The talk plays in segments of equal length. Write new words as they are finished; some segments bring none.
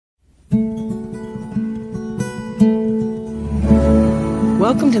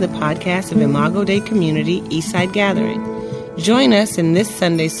Welcome to the podcast of Imago Dei Community Eastside Gathering. Join us in this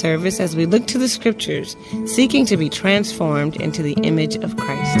Sunday service as we look to the Scriptures, seeking to be transformed into the image of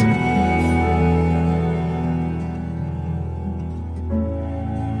Christ.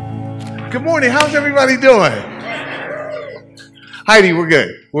 Good morning. How's everybody doing? Heidi, we're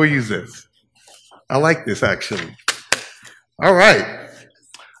good. We'll use this. I like this, actually. All right.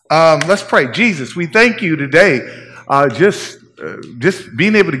 Let's pray. Jesus, we thank you today. Just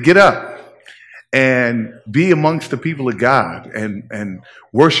being able to get up and be amongst the people of God and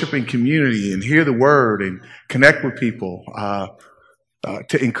worship in community and hear the word and connect with people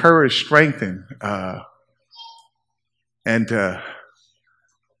to encourage, strengthen, and to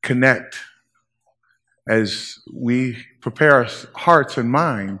connect as we prepare our hearts and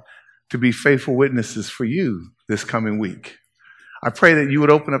mind to be faithful witnesses for you this coming week. I pray that you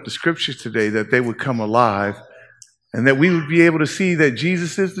would open up the scriptures today, that they would come alive, and that we would be able to see that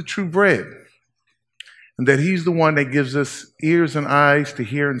Jesus is the true bread, and that he's the one that gives us ears and eyes to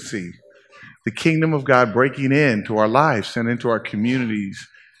hear and see the kingdom of God breaking into our lives and into our communities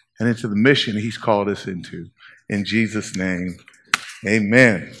and into the mission he's called us into. In Jesus' name,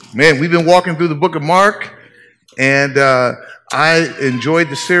 amen. Man, we've been walking through the book of Mark, and I enjoyed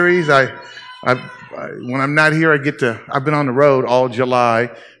the series. When I'm not here, I've been on the road all July,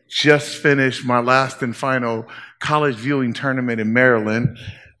 just finished my last and final college viewing tournament in Maryland.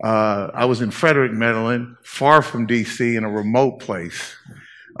 I was in Frederick, Maryland, far from D.C., in a remote place.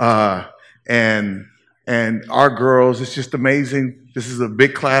 And our girls, it's just amazing. This is a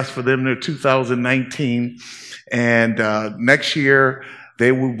big class for them. They're 2019. And next year,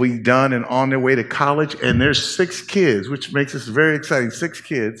 they will be done and on their way to college. And there's 6 kids, which makes this very exciting, 6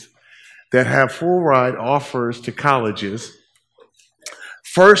 kids that have full ride offers to colleges.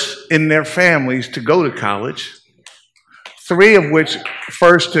 First in their families to go to college. 3 of which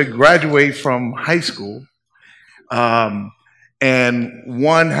first to graduate from high school. And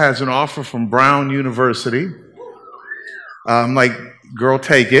 1 has an offer from Brown University. I'm like, girl,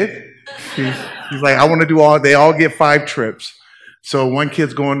 take it. She's like, I want to do they all get 5 trips. So 1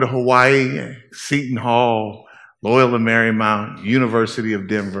 kid's going to Hawaii, Seton Hall, Loyola Marymount, University of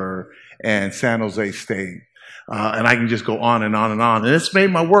Denver, and San Jose State. And I can just go on and on and on. And it's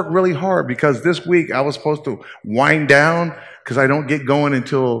made my work really hard because this week I was supposed to wind down because I don't get going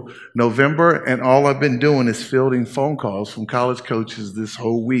until November. And all I've been doing is fielding phone calls from college coaches this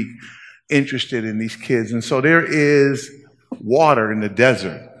whole week interested in these kids. And so there is water in the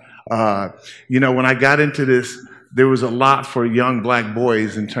desert. When I got into this, there was a lot for young black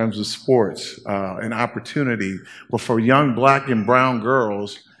boys in terms of sports and opportunity. But for young black and brown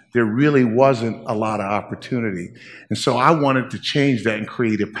girls, there really wasn't a lot of opportunity. And so I wanted to change that and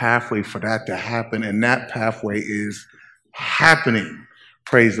create a pathway for that to happen. And that pathway is happening.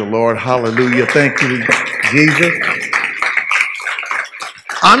 Praise the Lord. Hallelujah. Thank you, Jesus.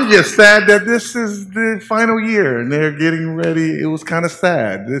 I'm just sad that this is the final year and they're getting ready. It was kind of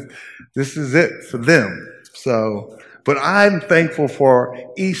sad. This is it for them. So, but I'm thankful for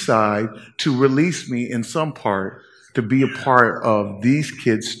Eastside to release me in some part to be a part of these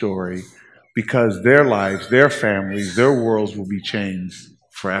kids' story, because their lives, their families, their worlds will be changed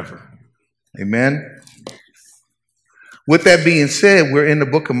forever. Amen? With that being said, we're in the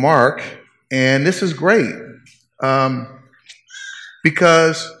book of Mark, and this is great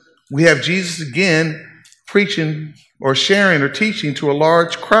because we have Jesus again preaching or sharing or teaching to a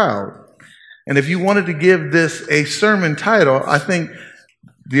large crowd. And if you wanted to give this a sermon title, I think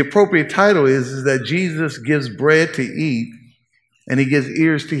the appropriate title is that Jesus gives bread to eat and he gives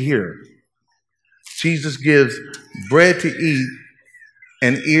ears to hear. Jesus gives bread to eat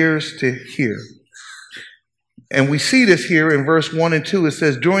and ears to hear. And we see this here in verse 1 and 2. It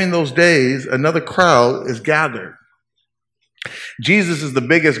says, during those days, another crowd is gathered. Jesus is the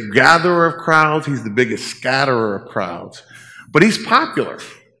biggest gatherer of crowds. He's the biggest scatterer of crowds. But he's popular.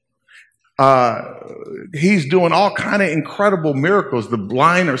 He's doing all kind of incredible miracles. The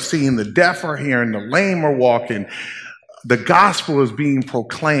blind are seeing, the deaf are hearing, the lame are walking. The gospel is being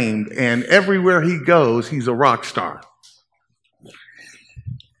proclaimed, and everywhere he goes, he's a rock star.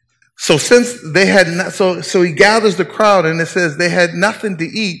 So since they had so he gathers the crowd, and it says they had nothing to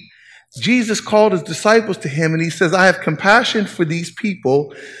eat. Jesus called his disciples to him, and he says, I have compassion for these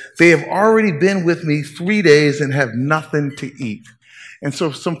people. They have already been with me 3 days and have nothing to eat. And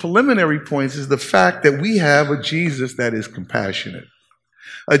so some preliminary points is the fact that we have a Jesus that is compassionate,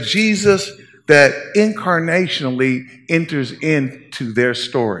 a Jesus that incarnationally enters into their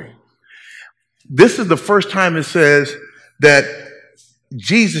story. This is the first time it says that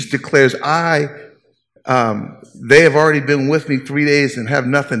Jesus declares, I They have already been with me 3 days and have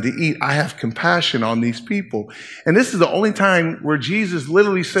nothing to eat. I have compassion on these people. And this is the only time where Jesus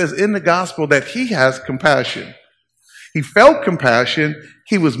literally says in the gospel that he has compassion. He felt compassion.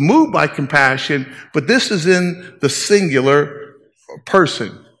 He was moved by compassion, but this is in the singular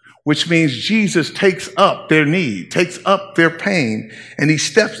person, which means Jesus takes up their need, takes up their pain, and he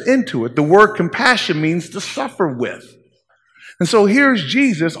steps into it. The word compassion means to suffer with. And so here's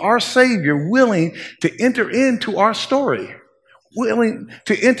Jesus, our Savior, willing to enter into our story, willing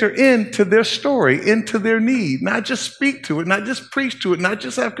to enter into their story, into their need, not just speak to it, not just preach to it, not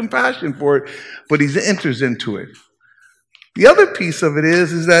just have compassion for it, but he enters into it. The other piece of it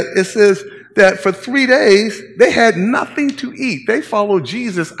is that it says that for 3 days, they had nothing to eat. They followed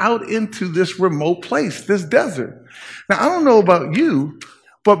Jesus out into this remote place, this desert. Now, I don't know about you,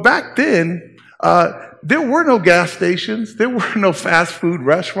 but back then, there were no gas stations. There were no fast food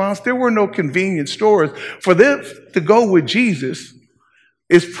restaurants. There were no convenience stores. For them to go with Jesus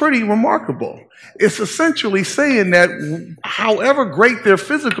is pretty remarkable. It's essentially saying that however great their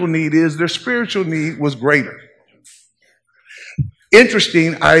physical need is, their spiritual need was greater.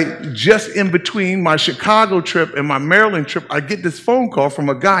 Interesting, I just in between my Chicago trip and my Maryland trip, I get this phone call from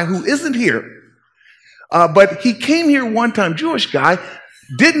a guy who isn't here. But he came here one time, Jewish guy,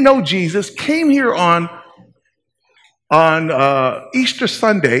 didn't know Jesus, came here on Easter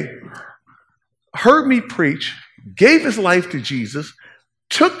Sunday, heard me preach, gave his life to Jesus,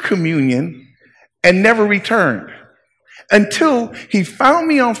 took communion, and never returned. Until he found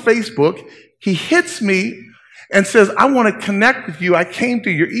me on Facebook, he hits me and says, I want to connect with you. I came to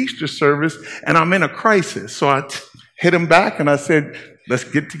your Easter service and I'm in a crisis. So I hit him back and I said, let's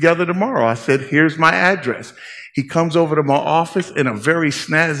get together tomorrow. I said, here's my address. He comes over to my office in a very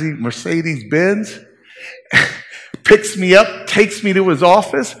snazzy Mercedes Benz, picks me up, takes me to his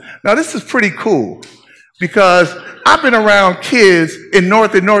office. Now this is pretty cool because I've been around kids in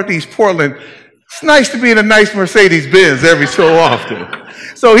North and Northeast Portland. It's nice to be in a nice Mercedes Benz every so often.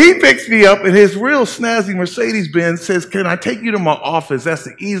 So he picks me up in his real snazzy Mercedes Benz, says, can I take you to my office? That's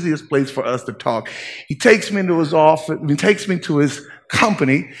the easiest place for us to talk. He takes me into his office, he takes me to his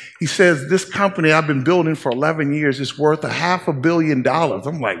company. He says, this company I've been building for 11 years is worth $500 million.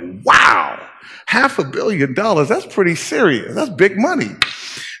 I'm like, wow, $500 million. That's pretty serious. That's big money.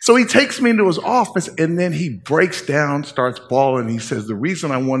 So he takes me into his office and then he breaks down, starts bawling. He says, the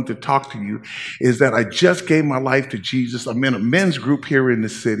reason I wanted to talk to you is that I just gave my life to Jesus. I'm in a men's group here in the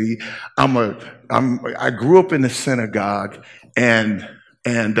city. I grew up in the synagogue and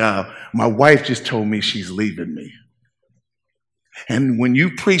my wife just told me she's leaving me. And when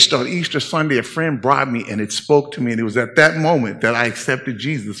you preached on Easter Sunday, a friend brought me and it spoke to me. And it was at that moment that I accepted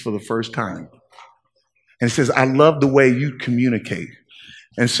Jesus for the first time. And it says, I love the way you communicate.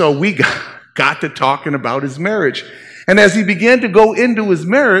 And so we got to talking about his marriage. And as he began to go into his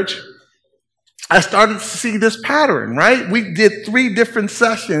marriage, I started to see this pattern, right? We did 3 different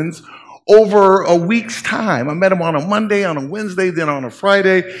sessions over a week's time. I met him on a Monday, on a Wednesday, then on a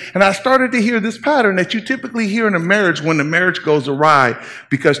Friday. And I started to hear this pattern that you typically hear in a marriage when the marriage goes awry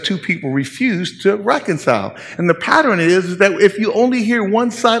because 2 people refuse to reconcile. And the pattern is that if you only hear one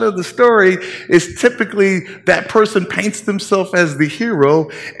side of the story, it's typically that person paints themselves as the hero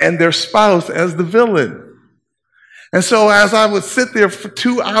and their spouse as the villain. And so as I would sit there for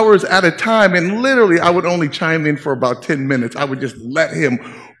 2 hours at a time, and literally I would only chime in for about 10 minutes, I would just let him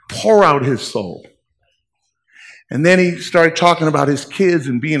pour out his soul. And then he started talking about his kids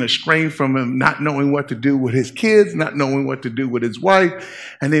and being estranged from him, not knowing what to do with his kids, not knowing what to do with his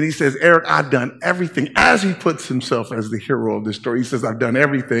wife. And then he says, Eric, I've done everything. As he puts himself as the hero of the story, he says, I've done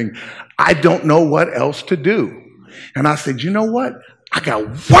everything. I don't know what else to do. And I said, you know what? I got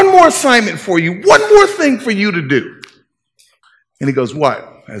one more assignment for you, one more thing for you to do. And he goes,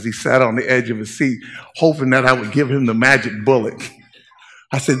 what? As he sat on the edge of his seat, hoping that I would give him the magic bullet.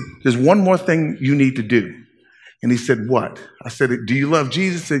 I said, there's one more thing you need to do. And he said, what? I said, do you love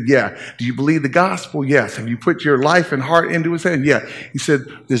Jesus? He said, yeah. Do you believe the gospel? Yes. Have you put your life and heart into his hand? Yeah. He said,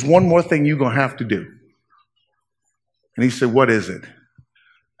 there's one more thing you're going to have to do. And he said, what is it?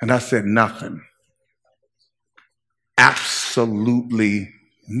 And I said, nothing. Absolutely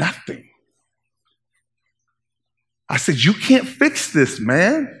nothing. I said, you can't fix this,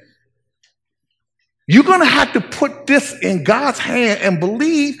 man. You're going to have to put this in God's hand and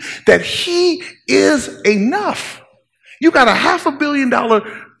believe that he is enough. You got a $500 million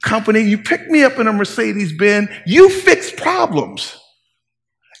company. You pick me up in a Mercedes Benz. You fix problems.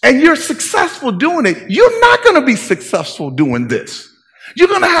 And you're successful doing it. You're not going to be successful doing this. You're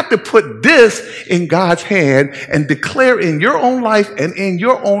going to have to put this in God's hand and declare in your own life and in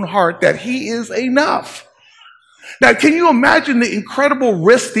your own heart that he is enough. Now, can you imagine the incredible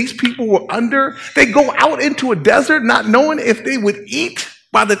risk these people were under? They go out into a desert not knowing if they would eat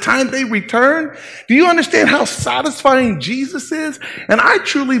by the time they return. Do you understand how satisfying Jesus is? And I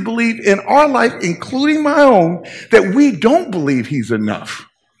truly believe in our life, including my own, that we don't believe he's enough.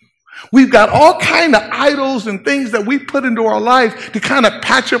 We've got all kind of idols and things that we put into our life to kind of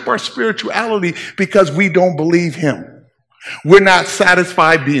patch up our spirituality because we don't believe him. We're not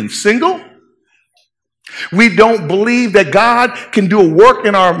satisfied being single. We don't believe that God can do a work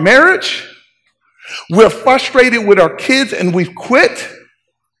in our marriage. We're frustrated with our kids and we've quit.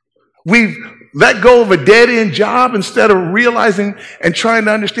 We've let go of a dead-end job instead of realizing and trying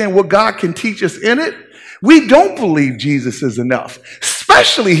to understand what God can teach us in it. We don't believe Jesus is enough,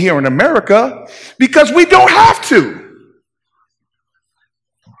 especially here in America, because we don't have to.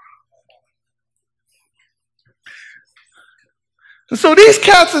 And so these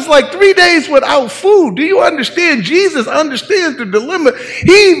cats is like 3 days without food. Do you understand? Jesus understands the dilemma.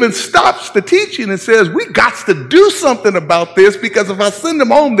 He even stops the teaching and says, we got to do something about this because if I send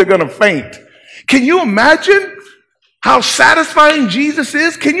them home, they're going to faint. Can you imagine how satisfying Jesus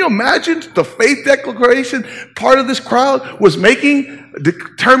is? Can you imagine the faith declaration part of this crowd was making,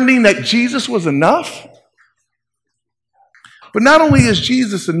 determining that Jesus was enough? But not only is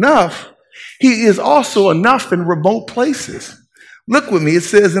Jesus enough, he is also enough in remote places. Look with me. It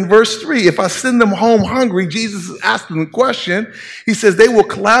says in verse 3, if I send them home hungry, Jesus is asking the question. He says they will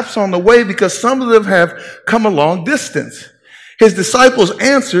collapse on the way because some of them have come a long distance. His disciples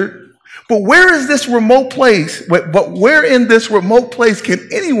answered, but where is this remote place? But where in this remote place can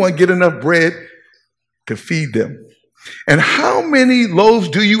anyone get enough bread to feed them? And how many loaves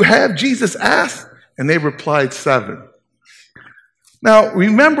do you have? Jesus asked. And they replied, 7. Now,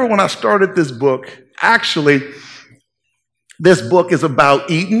 remember when I started this book, actually, this book is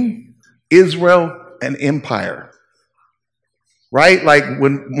about Eden, Israel, and empire. Right? Like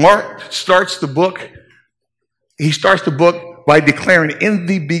when Mark starts the book, he starts the book by declaring in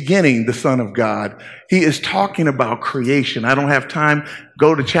the beginning the Son of God. He is talking about creation. I don't have time.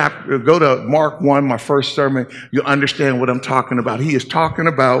 Go to Mark 1, my first sermon. You'll understand what I'm talking about. He is talking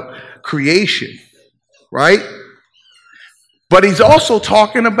about creation, right? But he's also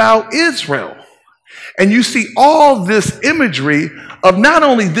talking about Israel. And you see all this imagery of not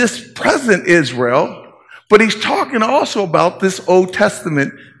only this present Israel, but he's talking also about this Old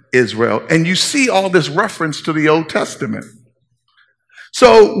Testament Israel. And you see all this reference to the Old Testament.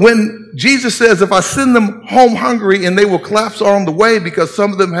 So when Jesus says, if I send them home hungry and they will collapse on the way because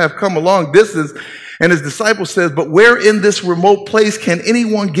some of them have come a long distance, and his disciple says, but where in this remote place can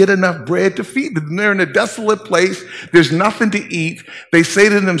anyone get enough bread to feed them? They're in a desolate place. There's nothing to eat. They say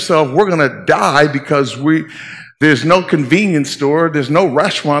to themselves, we're going to die because there's no convenience store. There's no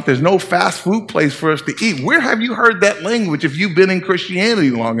restaurant. There's no fast food place for us to eat. Where have you heard that language if you've been in Christianity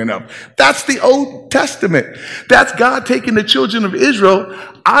long enough? That's the Old Testament. That's God taking the children of Israel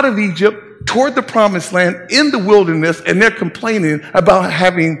out of Egypt toward the promised land in the wilderness, and they're complaining about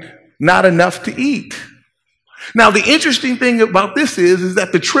having not enough to eat. Now, the interesting thing about this is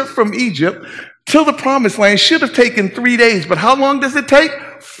that the trip from Egypt to the promised land should have taken 3 days, but how long does it take?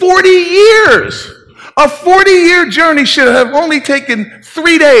 40 years. A 40-year journey should have only taken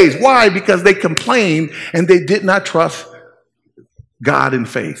 3 days. Why? Because they complained and they did not trust God in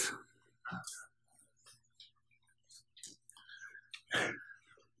faith.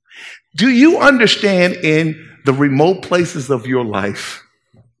 Do you understand in the remote places of your life,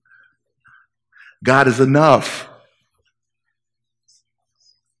 God is enough?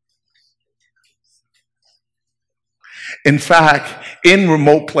 In fact, in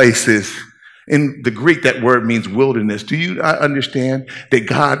remote places, in the Greek, that word means wilderness. Do you understand that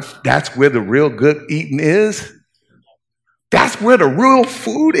God, that's where the real good eating is? That's where the real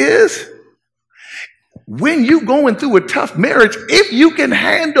food is? When you're going through a tough marriage, if you can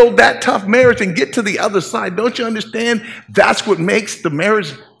handle that tough marriage and get to the other side, don't you understand? That's what makes the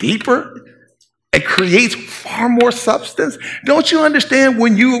marriage deeper. It creates far more substance. Don't you understand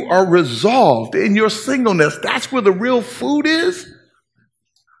when you are resolved in your singleness, that's where the real food is?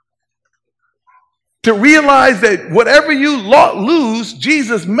 To realize that whatever you lose,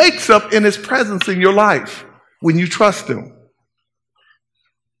 Jesus makes up in his presence in your life when you trust him.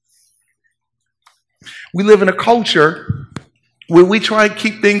 We live in a culture where we try and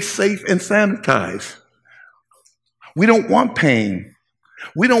keep things safe and sanitized. We don't want pain.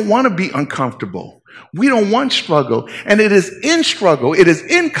 We don't want to be uncomfortable. We don't want struggle. And it is in struggle, it is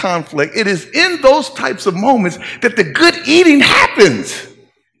in conflict, it is in those types of moments that the good eating happens.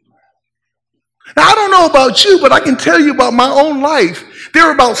 Now, I don't know about you, but I can tell you about my own life. There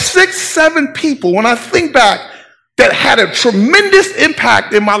are about 6, 7 people, when I think back, that had a tremendous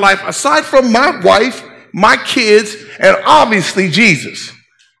impact in my life, aside from my wife, my kids, and obviously Jesus.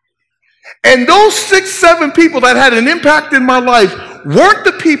 And those 6, 7 people that had an impact in my life weren't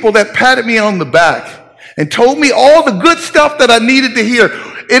the people that patted me on the back and told me all the good stuff that I needed to hear.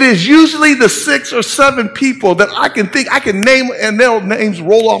 It is usually the 6 or 7 people that I can name, and their names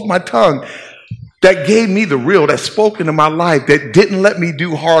roll off my tongue, that gave me the real, that spoke into my life, that didn't let me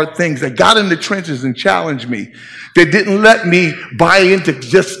do hard things, that got in the trenches and challenged me, that didn't let me buy into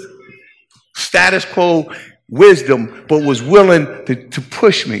just status quo wisdom, but was willing to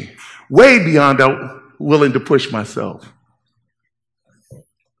push me way beyond willing to push myself.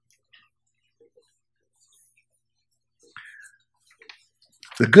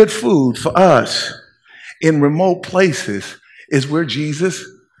 The good food for us in remote places is where Jesus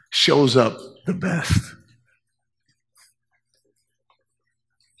shows up the best.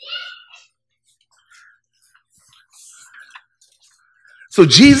 So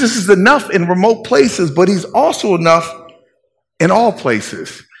Jesus is enough in remote places, but he's also enough in all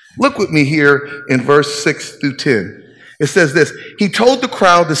places. Look with me here in verse 6 through 10. It says this: he told the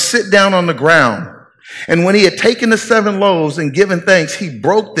crowd to sit down on the ground. And when he had taken the 7 loaves and given thanks, he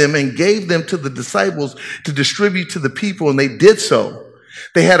broke them and gave them to the disciples to distribute to the people, and they did so.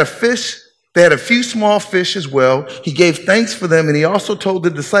 They had a few small fish as well. He gave thanks for them, and he also told the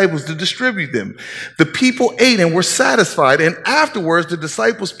disciples to distribute them. The people ate and were satisfied, and afterwards the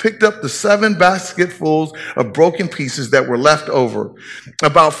disciples picked up the 7 basketfuls of broken pieces that were left over.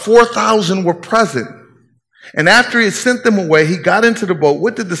 About 4,000 were present. And after he had sent them away, he got into the boat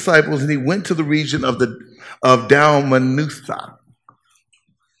with the disciples, and he went to the region of Dalmanutha.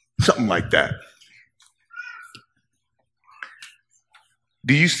 Something like that.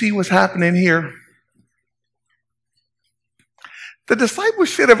 Do you see what's happening here? The disciples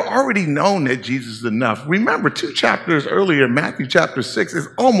should have already known that Jesus is enough. Remember, 2 chapters earlier, Matthew chapter 6, is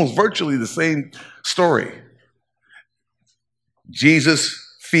almost virtually the same story. Jesus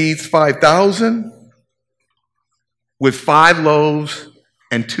feeds 5,000 with 5 loaves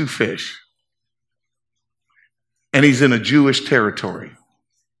and 2 fish. And he's in a Jewish territory.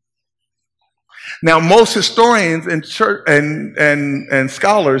 Now, most historians and church and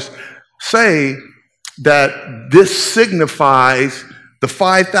scholars say that this signifies the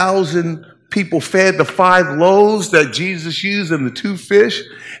 5,000 people fed, the 5 loaves that Jesus used, and the 2 fish.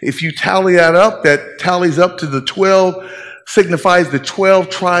 If you tally that up, that tallies up to the 12, signifies the 12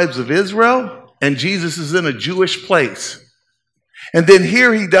 tribes of Israel. And Jesus is in a Jewish place. And then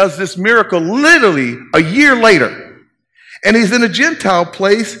here he does this miracle literally a year later. And he's in a Gentile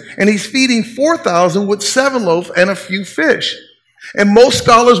place, and he's feeding 4,000 with 7 loaves and a few fish. And most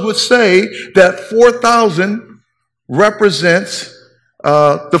scholars would say that 4,000 represents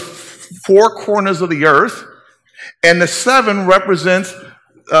the 4 corners of the earth, and the 7 represents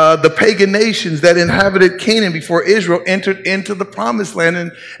the pagan nations that inhabited Canaan before Israel entered into the promised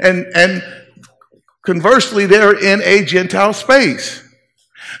land. And conversely, they're in a Gentile space.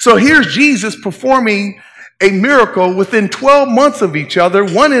 So here's Jesus performing a miracle within 12 months of each other,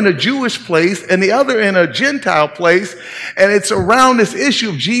 one in a Jewish place and the other in a Gentile place. And it's around this issue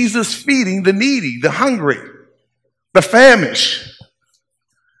of Jesus feeding the needy, the hungry, the famished.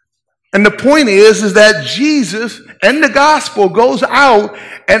 And the point is that Jesus and the gospel goes out,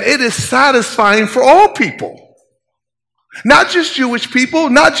 and it is satisfying for all people. Not just Jewish people,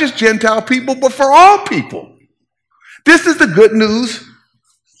 not just Gentile people, but for all people. This is the good news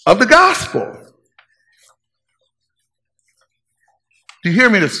of the gospel. Do you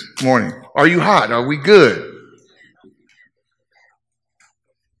hear me this morning? Are you hot? Are we good?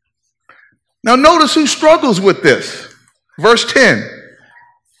 Now notice who struggles with this. Verse 10.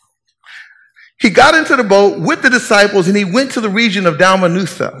 He got into the boat with the disciples, and he went to the region of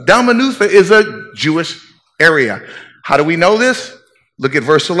Dalmanutha. Dalmanutha is a Jewish area. How do we know this? Look at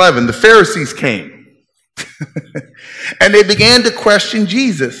verse 11. The Pharisees came and they began to question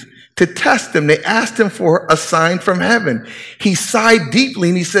Jesus. To test him, they asked him for a sign from heaven. He sighed deeply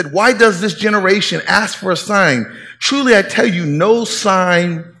and he said, "Why does this generation ask for a sign? Truly, I tell you, no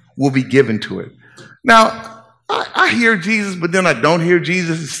sign will be given to it." Now, I hear Jesus, but then I don't hear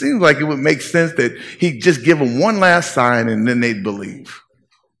Jesus. It seems like it would make sense that he'd just give them one last sign and then they'd believe.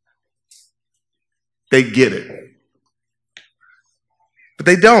 They'd get it. But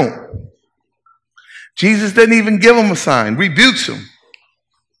they don't. Jesus didn't even give them a sign, rebukes them.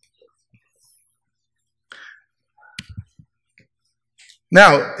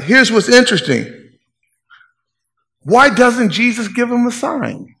 Now, here's what's interesting. Why doesn't Jesus give him a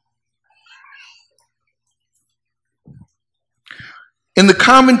sign? In the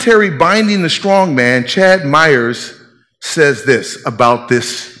commentary Binding the Strong Man, Chad Myers says this about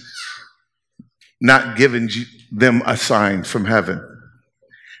this not giving them a sign from heaven.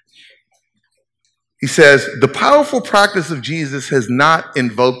 He says, the powerful practice of Jesus has not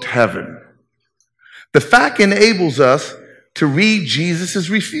invoked heaven. The fact enables us to read Jesus'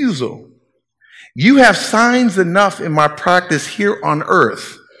 refusal. You have signs enough in my practice here on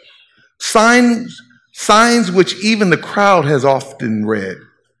earth. Signs which even the crowd has often read.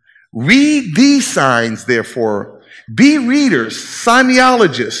 Read these signs, therefore. Be readers,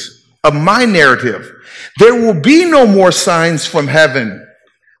 simeologists of my narrative. There will be no more signs from heaven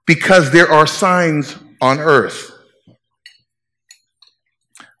because there are signs on earth.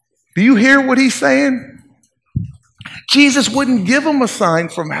 Do you hear what he's saying? Jesus wouldn't give him a sign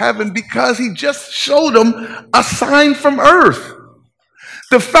from heaven because he just showed him a sign from earth.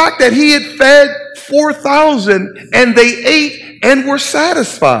 The fact that he had fed 4,000 and they ate and were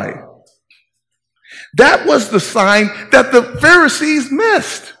satisfied. That was the sign that the Pharisees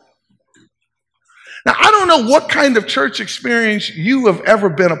missed. Now, I don't know what kind of church experience you have ever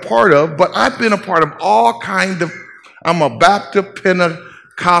been a part of, but I've been a part of all kinds of, I'm a Baptist,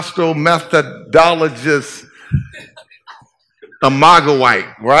 Pentecostal, Methodologist,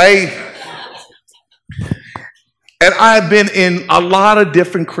 Amagawite, right? And I've been in a lot of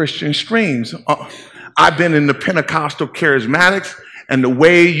different Christian streams. I've been in the Pentecostal charismatics, and the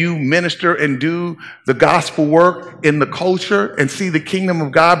way you minister and do the gospel work in the culture and see the kingdom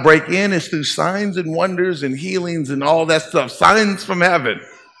of God break in is through signs and wonders and healings and all that stuff. Signs from heaven.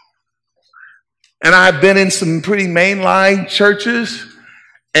 And I've been in some pretty mainline churches,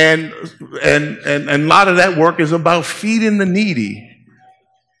 and a lot of that work is about feeding the needy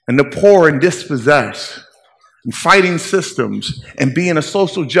and the poor and dispossessed and fighting systems and being a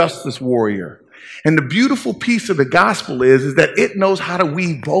social justice warrior. And the beautiful piece of the gospel is that it knows how to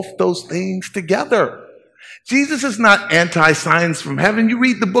weave both those things together. Jesus is not anti-signs from heaven. You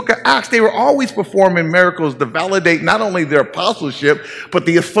read the book of Acts, they were always performing miracles to validate not only their apostleship, but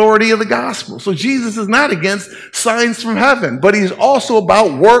the authority of the gospel. So Jesus is not against signs from heaven, but he's also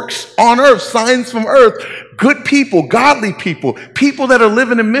about works on earth, signs from earth, good people, godly people, people that are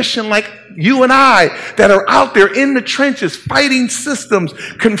living a mission like you and I, that are out there in the trenches, fighting systems,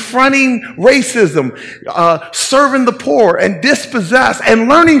 confronting racism, serving the poor and dispossessed, and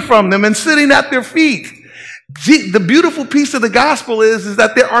learning from them and sitting at their feet. The beautiful piece of the gospel is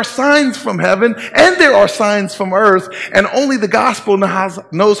that there are signs from heaven and there are signs from earth, and only the gospel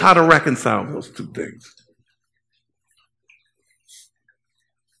knows how to reconcile those two things.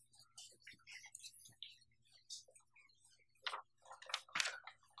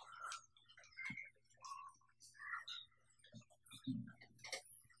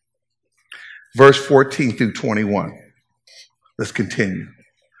 Verse 14 through 21. Let's continue.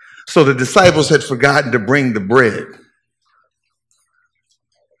 So the disciples had forgotten to bring the bread,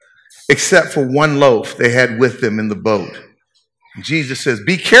 except for one loaf they had with them in the boat. Jesus says,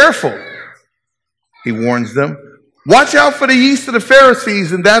 be careful, he warns them. Watch out for the yeast of the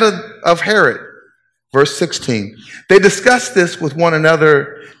Pharisees and that of Herod. Verse 16. They discussed this with one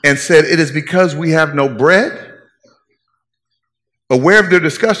another and said, it is because we have no bread. Aware of their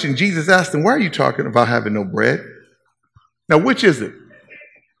discussion, Jesus asked them, why are you talking about having no bread? Now, which is it?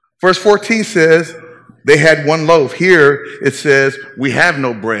 Verse 14 says, they had one loaf. Here it says, we have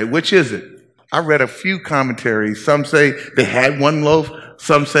no bread. Which is it? I read a few commentaries. Some say they had one loaf.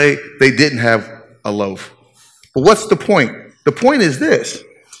 Some say they didn't have a loaf. But what's the point? The point is this.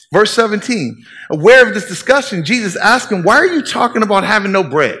 Verse 17, aware of this discussion, Jesus asked them, why are you talking about having no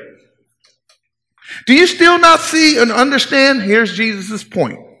bread? Do you still not see and understand? Here's Jesus'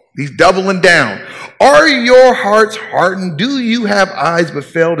 point. He's doubling down. Are your hearts hardened? Do you have eyes but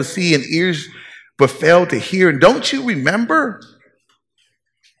fail to see and ears but fail to hear? And don't you remember?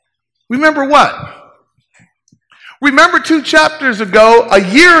 Remember what? Remember 2 chapters ago, a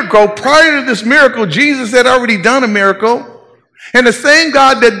year ago, prior to this miracle, Jesus had already done a miracle. And the same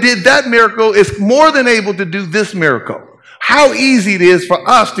God that did that miracle is more than able to do this miracle. How easy it is for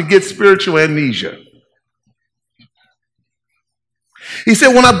us to get spiritual amnesia. He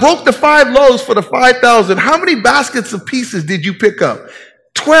said, when I broke the 5 loaves for the 5,000, how many baskets of pieces did you pick up?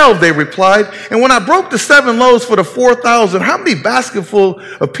 12, they replied. And when I broke the 7 loaves for the 4,000, how many basketful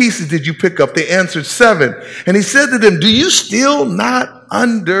of pieces did you pick up? They answered 7. And he said to them, do you still not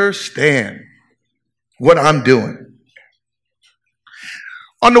understand what I'm doing?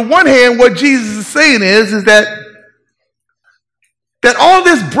 On the one hand, what Jesus is saying is that That all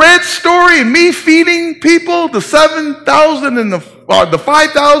this bread story and me feeding people, the 7,000 and the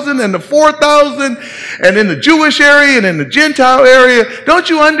 5,000 and the 4,000 and in the Jewish area and in the Gentile area, don't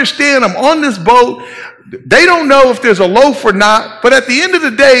you understand? I'm on this boat. They don't know if there's a loaf or not, but at the end of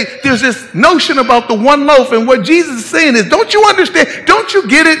the day, there's this notion about the one loaf. And what Jesus is saying is, don't you understand? Don't you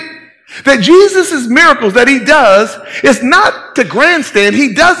get it? That Jesus' miracles that he does is not to grandstand.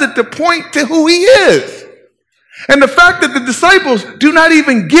 He does it to point to who he is. And the fact that the disciples do not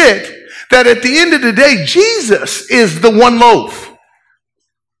even get that at the end of the day, Jesus is the one loaf.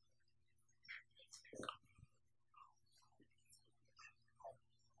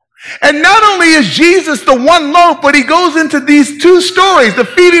 And not only is Jesus the one loaf, but he goes into these two stories, the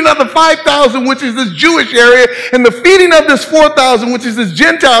feeding of the 5,000, which is this Jewish area, and the feeding of this 4,000, which is this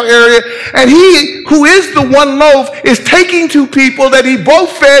Gentile area. And he, who is the one loaf, is taking two people that he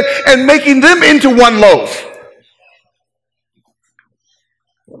both fed and making them into one loaf.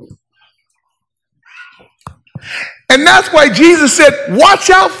 And that's why Jesus said, watch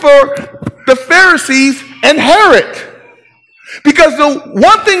out for the Pharisees and Herod. Because the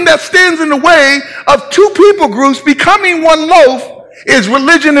one thing that stands in the way of two people groups becoming one loaf is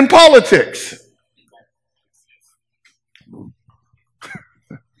religion and politics.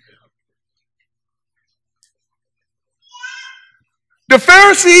 The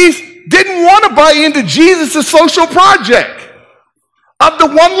Pharisees didn't want to buy into Jesus' social project of the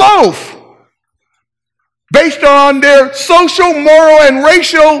one loaf, based on their social, moral, and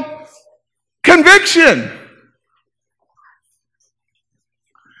racial conviction.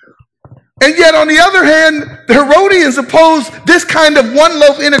 And yet, on the other hand, the Herodians opposed this kind of one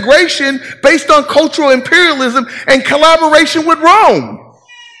loaf integration based on cultural imperialism and collaboration with Rome.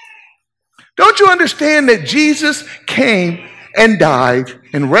 Don't you understand that Jesus came and died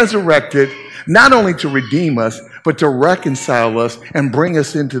and resurrected not only to redeem us, but to reconcile us and bring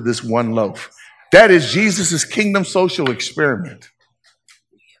us into this one loaf? That is Jesus' kingdom social experiment.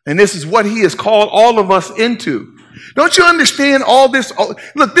 And this is what he has called all of us into. Don't you understand all this?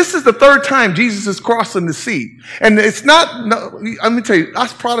 Look, this is the third time Jesus is crossing the sea. And it's not, let me tell you,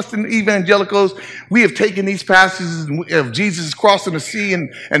 us Protestant evangelicals, we have taken these passages of Jesus crossing the sea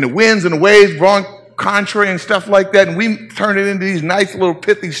and the winds and the waves, wrong contrary and stuff like that, and we turn it into these nice little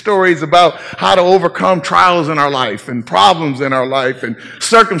pithy stories about how to overcome trials in our life and problems in our life and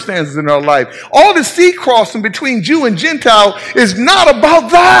circumstances in our life. All the sea crossing between Jew and Gentile is not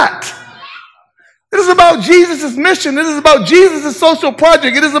about that. It is about Jesus' mission. It is about Jesus' social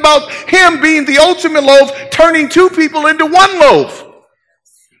project. It is about him being the ultimate loaf, turning two people into one loaf.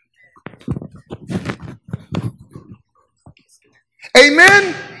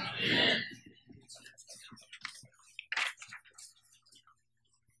 Amen?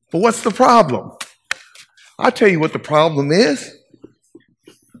 But what's the problem? I'll tell you what the problem is.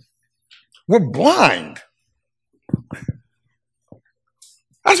 We're blind.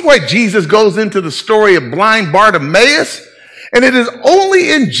 That's why Jesus goes into the story of blind Bartimaeus. And it is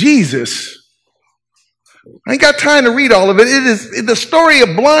only in Jesus. I ain't got time to read all of it. It is the story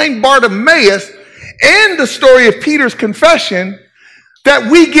of blind Bartimaeus and the story of Peter's confession that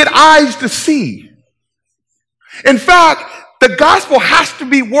we get eyes to see. In fact, the gospel has to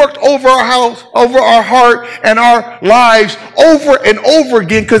be worked over our house, over our heart and our lives over and over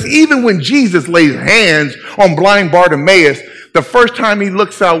again. Because even when Jesus lays hands on blind Bartimaeus, the first time he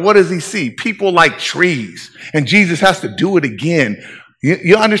looks out, what does he see? People like trees. And Jesus has to do it again.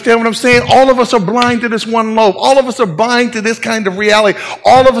 You understand what I'm saying? All of us are blind to this one loaf. All of us are blind to this kind of reality.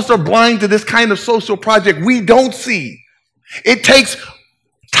 All of us are blind to this kind of social project we don't see. It takes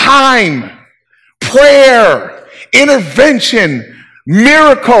time, prayer, intervention,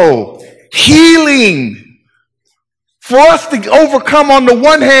 miracle, healing for us to overcome, on the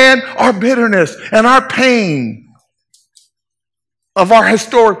one hand, our bitterness and our pain of our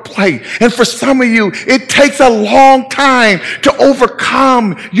historic plight. And for some of you, it takes a long time to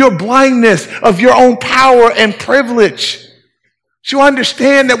overcome your blindness of your own power and privilege. Do you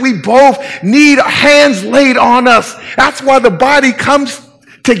understand that we both need hands laid on us? That's why the body comes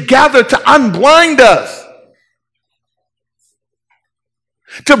together to unblind us.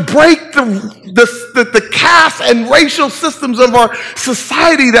 To break the caste and racial systems of our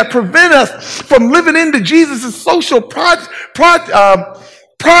society that prevent us from living into Jesus' social project.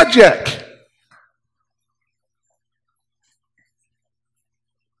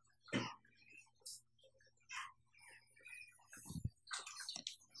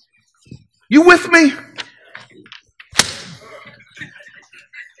 You with me?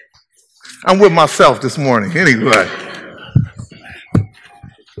 I'm with myself this morning. Anyway.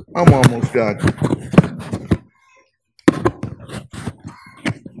 I'm almost done.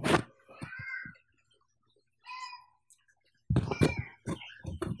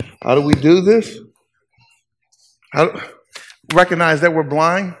 How do we do this? Recognize that we're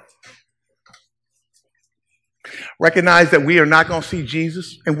blind. Recognize that we are not going to see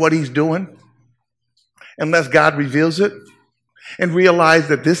Jesus and what he's doing unless God reveals it. And realize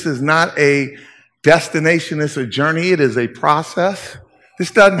that this is not a destination, it's a journey, it is a process.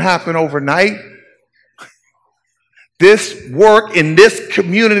 This doesn't happen overnight. This work in this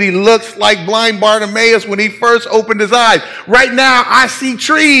community looks like blind Bartimaeus when he first opened his eyes. Right now, I see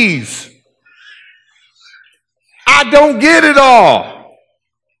trees. I don't get it all.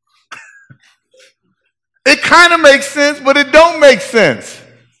 It kind of makes sense, but it don't make sense.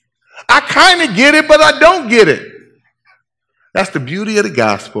 I kind of get it, but I don't get it. That's the beauty of the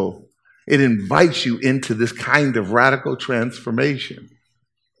gospel. It invites you into this kind of radical transformation.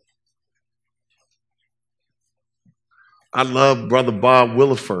 I love Brother Bob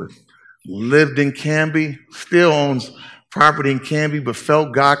Williford. Lived in Canby, still owns property in Canby, but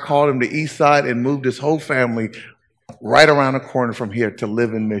felt God called him to East Side and moved his whole family right around the corner from here to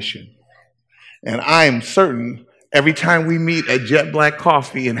live in Mission. And I am certain every time we meet at Jet Black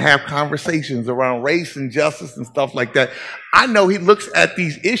Coffee and have conversations around race and justice and stuff like that, I know he looks at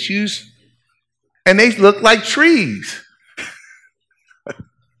these issues and they look like trees.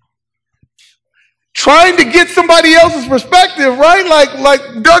 Trying to get somebody else's perspective, right?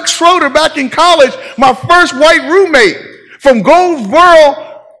 Like Doug Schroeder back in college, my first white roommate from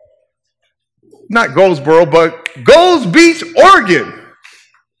Goldsboro, not Goldsboro, but Golds Beach, Oregon.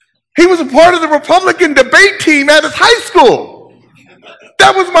 He was a part of the Republican debate team at his high school.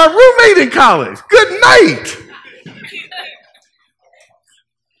 That was my roommate in college. Good night.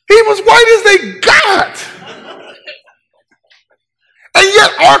 He was white as they got. And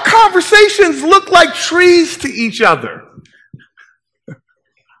yet our conversations look like trees to each other.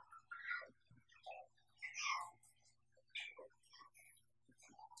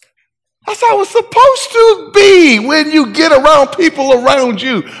 That's how it's supposed to be when you get around people around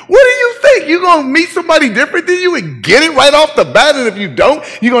you. What do you think? You're going to meet somebody different than you and get it right off the bat, and if you don't,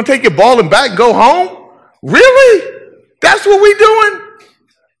 you're going to take your ball and bat and go home? Really? That's what we're doing?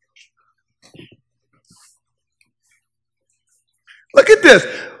 Look at this.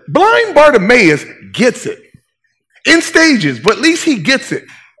 Blind Bartimaeus gets it. In stages, but at least he gets it.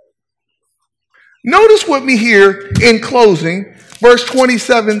 Notice with me here in closing, verse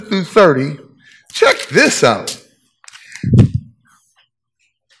 27 through 30. Check this out.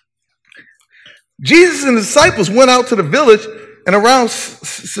 Jesus and the disciples went out to the village and around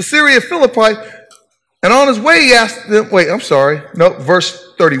Caesarea Philippi, and on his way he asked them,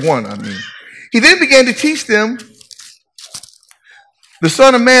 verse 31, He then began to teach them, the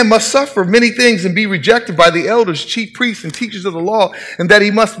Son of Man must suffer many things and be rejected by the elders, chief priests, and teachers of the law, and that he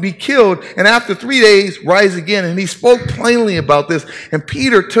must be killed, and after 3 days rise again. And he spoke plainly about this. And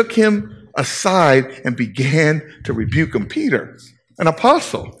Peter took him aside and began to rebuke him. Peter, an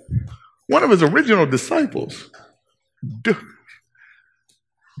apostle, one of his original disciples,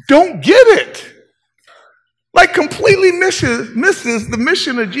 don't get it. Like completely misses the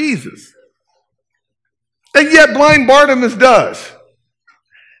mission of Jesus. And yet blind Bartimaeus does.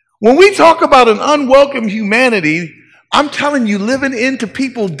 When we talk about an unwelcome humanity, I'm telling you, living into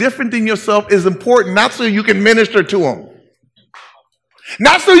people different than yourself is important, not so you can minister to them.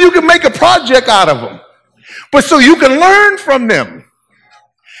 Not so you can make a project out of them, but so you can learn from them.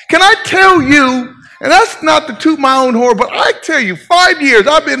 Can I tell you, and that's not to toot my own horn, but I tell you, 5 years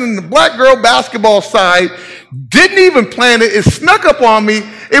I've been in the black girl basketball side, didn't even plan it, it snuck up on me.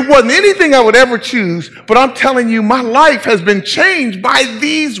 It wasn't anything I would ever choose, but I'm telling you, my life has been changed by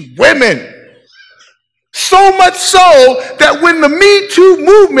these women. So much so that when the Me Too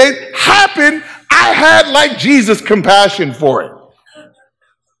movement happened, I had like Jesus compassion for it.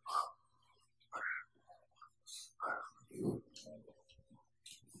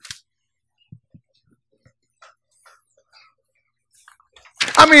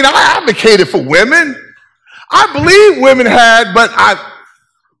 I mean, I advocated for women. I believe women had, but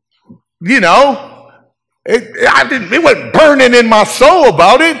it wasn't burning in my soul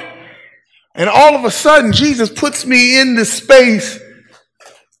about it. And all of a sudden, Jesus puts me in this space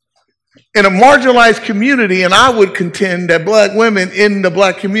in a marginalized community, and I would contend that black women in the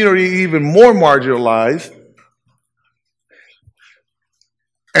black community are even more marginalized.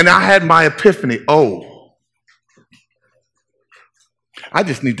 And I had my epiphany. I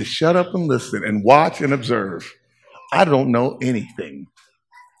just need to shut up and listen and watch and observe. I don't know anything.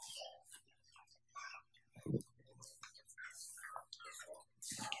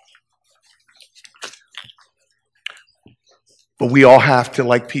 But we all have to,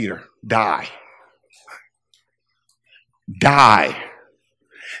 like Peter, die. Die.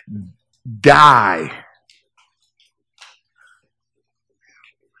 die.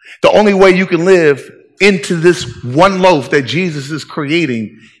 The only way you can live into this one loaf that Jesus is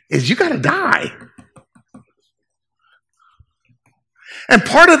creating is you got to die. And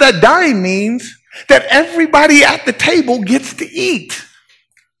part of that dying means that everybody at the table gets to eat.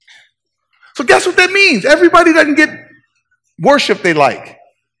 So guess what that means? Everybody doesn't get worship they like.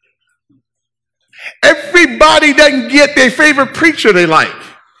 Everybody doesn't get their favorite preacher they like.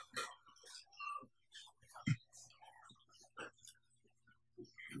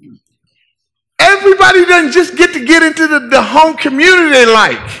 Everybody doesn't just get to get into the home community they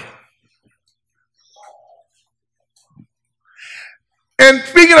like. And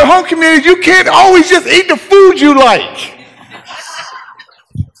speaking of home communities, you can't always just eat the food you like.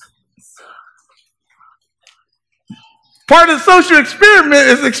 Part of the social experiment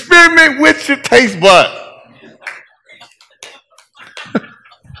is experiment with your taste bud.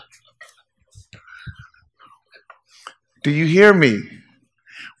 Do you hear me?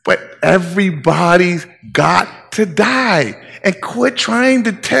 But everybody's got to die. And quit trying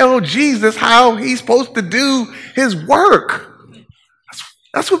to tell Jesus how he's supposed to do his work.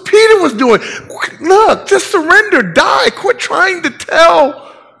 That's what Peter was doing. Look, just surrender, die. Quit trying to tell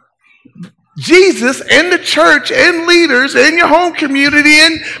Jesus and the church and leaders and your home community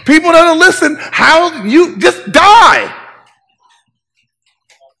and people that are listening how you just die.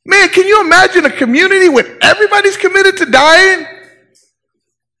 Man, can you imagine a community where everybody's committed to dying?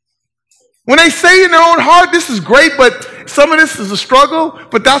 When they say in their own heart, this is great, but some of this is a struggle,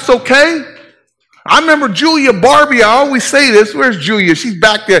 but that's okay. I remember Julia Barbie. I always say this. Where's Julia? She's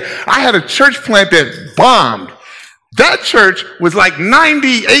back there. I had a church plant that bombed. That church was like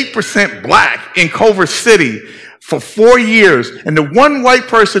 98% black in Culver City for 4 years. And the one white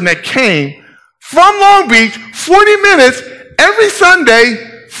person that came from Long Beach, 40 minutes every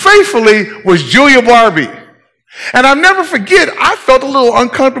Sunday, faithfully, was Julia Barbie. And I'll never forget, I felt a little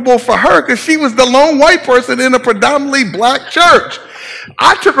uncomfortable for her because she was the lone white person in a predominantly black church.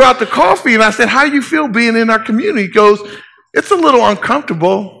 I took her out to coffee and I said, how do you feel being in our community? He goes, it's a little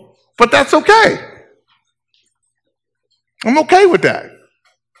uncomfortable, but that's okay. I'm okay with that.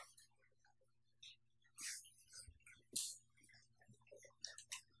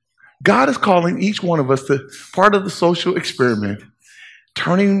 God is calling each one of us to part of the social experiment,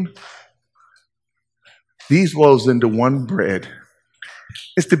 turning these loaves into one bread,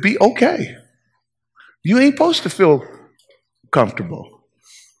 is to be okay. You ain't supposed to feel comfortable.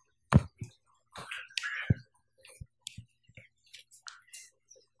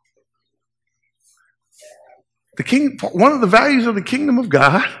 One of the values of the kingdom of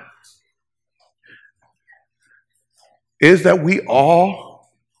God is that we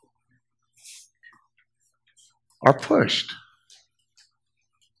all are pushed.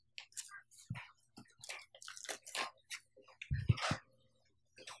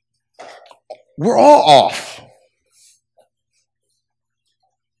 We're all off.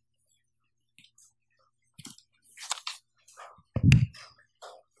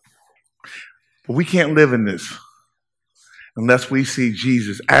 But we can't live in this unless we see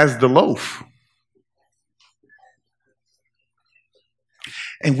Jesus as the loaf.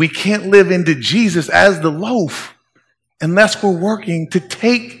 And we can't live into Jesus as the loaf unless we're working to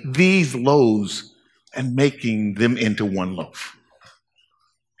take these loaves and making them into one loaf.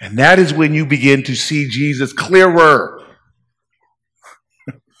 And that is when you begin to see Jesus clearer.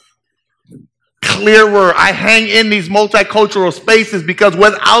 Clearer. I hang in these multicultural spaces because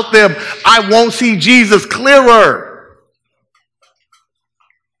without them, I won't see Jesus clearer.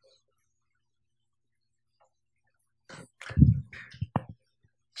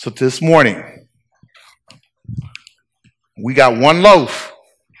 So this morning, we got one loaf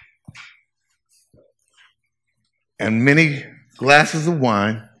and many glasses of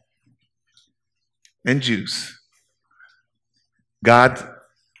wine and juice. God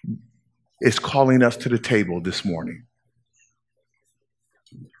is calling us to the table this morning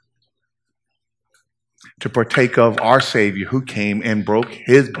to partake of our Savior who came and broke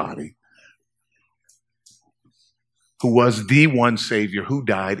his body, who was the one Savior who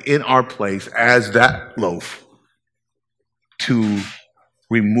died in our place as that loaf to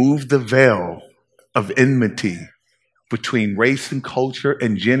remove the veil of enmity between race and culture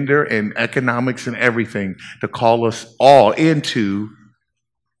and gender and economics and everything, to call us all into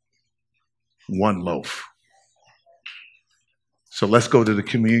one loaf. So let's go to the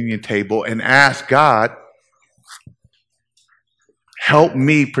communion table and ask God, help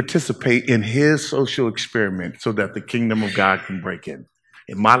me participate in his social experiment so that the kingdom of God can break in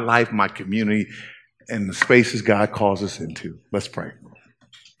my life, my community, and the spaces God calls us into. Let's pray.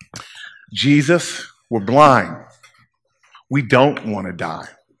 Jesus, we're blind. We don't want to die.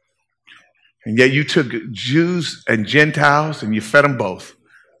 And yet you took Jews and Gentiles and you fed them both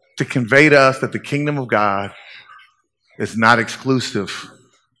to convey to us that the kingdom of God is not exclusive.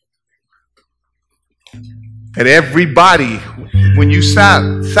 That everybody, when you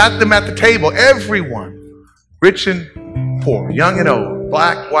sat them at the table, everyone, rich and poor, young and old,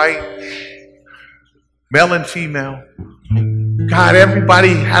 black, white, male and female, God,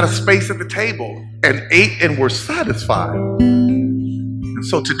 everybody had a space at the table and ate and were satisfied. And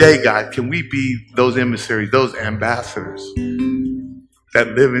so today, God, can we be those emissaries, those ambassadors that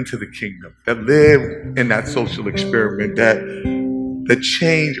live into the kingdom, that live in that social experiment, that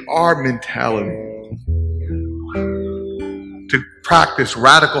change our mentality to practice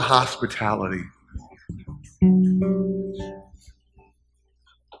radical hospitality.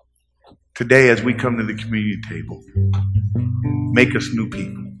 Today, as we come to the communion table, make us new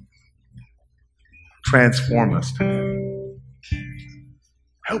people. Transform us today.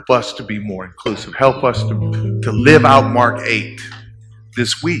 Help us to be more inclusive. Help us to live out Mark 8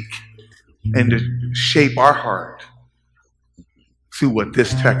 this week and to shape our heart through what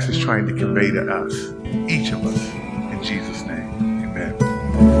this text is trying to convey to us, each of us. In Jesus' name, amen.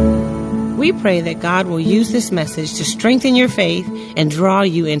 We pray that God will use this message to strengthen your faith and draw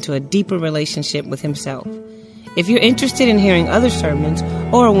you into a deeper relationship with Himself. If you're interested in hearing other sermons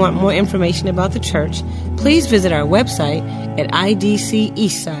or want more information about the church, please visit our website at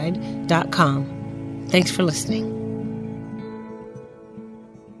idceastside.com. Thanks for listening.